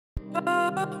Take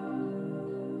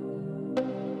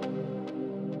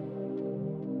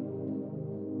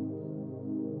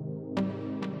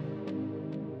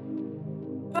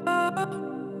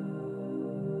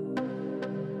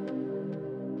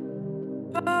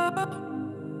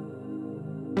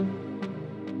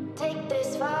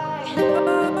this fire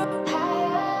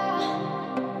higher,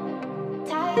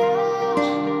 higher.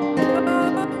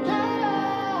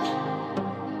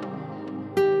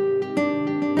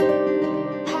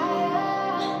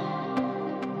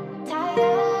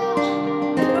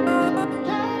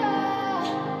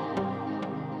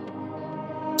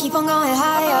 Keep on going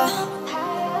higher,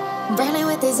 burning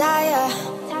with desire.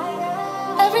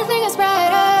 Everything is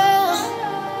brighter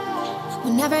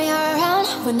whenever you're around,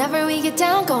 whenever we get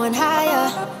down, going higher.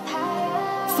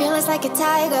 Feelings like a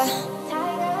tiger.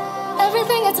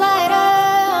 Everything gets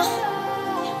lighter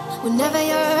whenever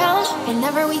you're around,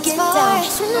 whenever we get down.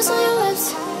 Sweetness on your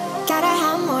lips, gotta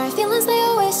have more feelings.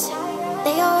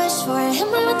 They always for it.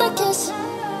 Emre with a kiss,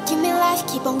 give me life.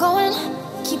 Keep on going,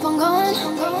 keep on going.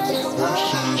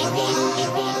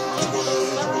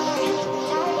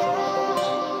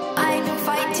 I've been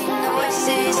fighting the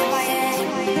voices in my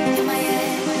head, in my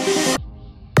head.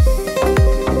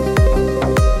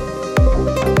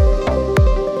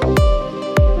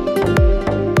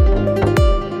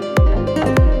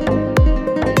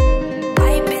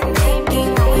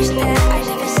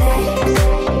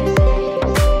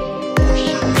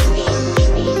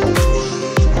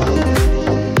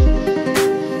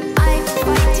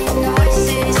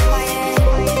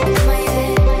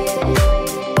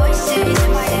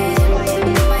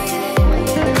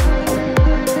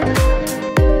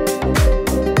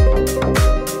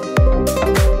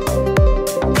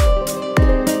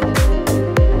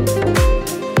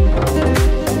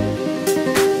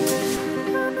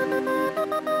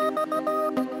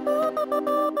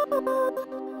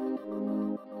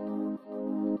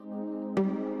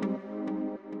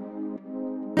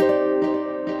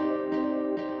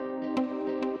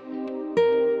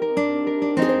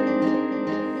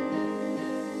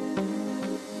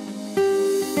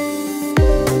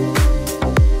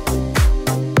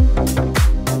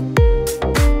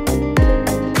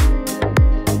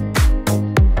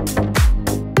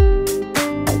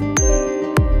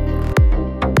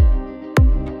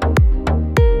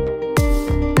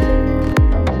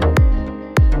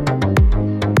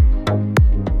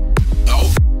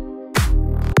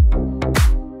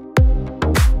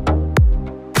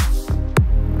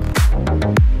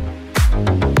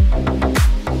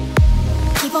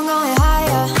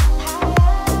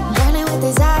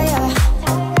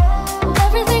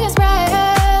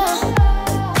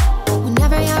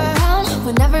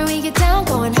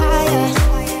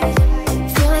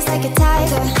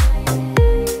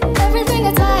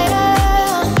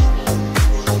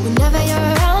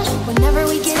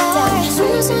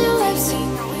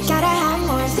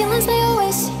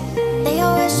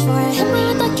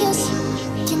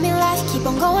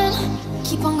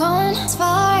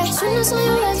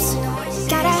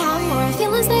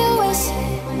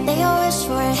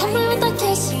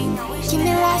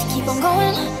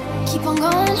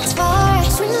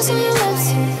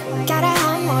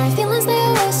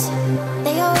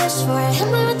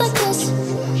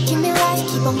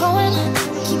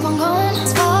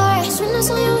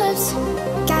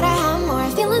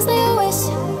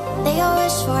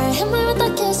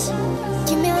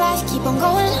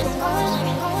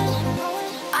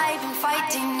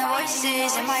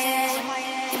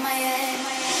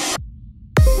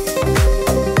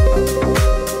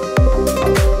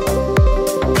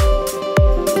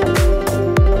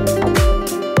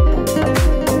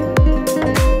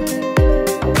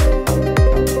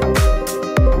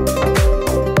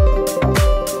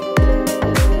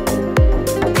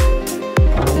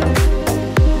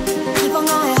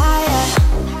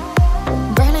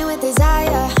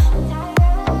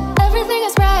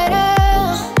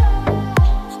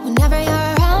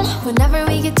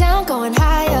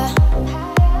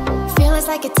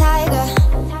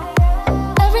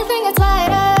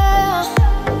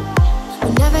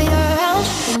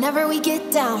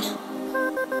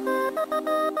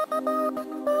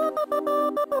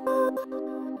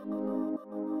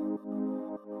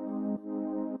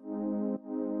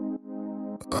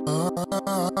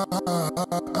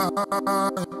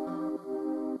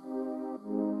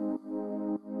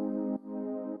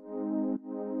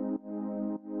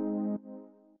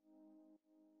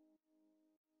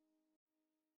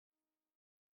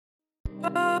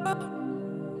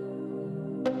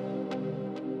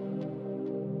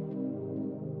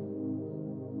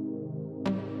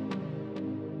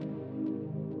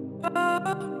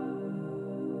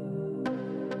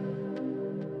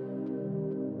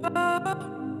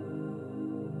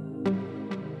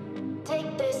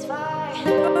 Take this far.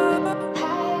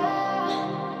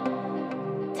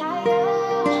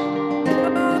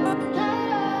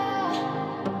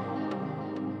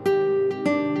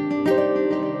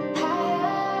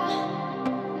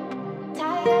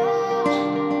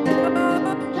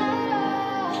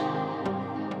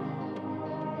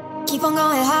 Keep on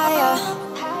going higher,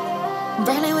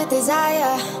 burning with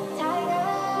desire.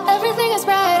 Everything is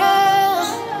brighter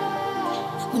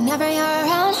whenever you're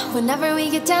around, whenever we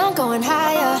get down, going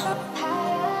higher.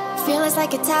 Feelings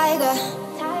like a tiger.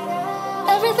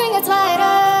 Everything gets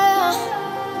lighter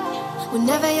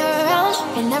whenever you're around,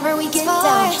 whenever we get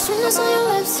down. Sweetness on your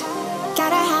lips,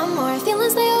 gotta have more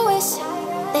feelings. They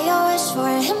always for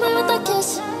it. Emre with a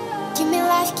kiss, give me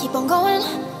life, keep on going,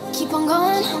 keep on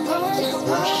going.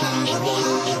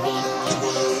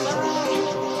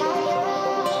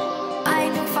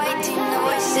 I've been fighting the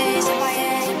voices in my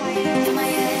head, in my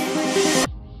head.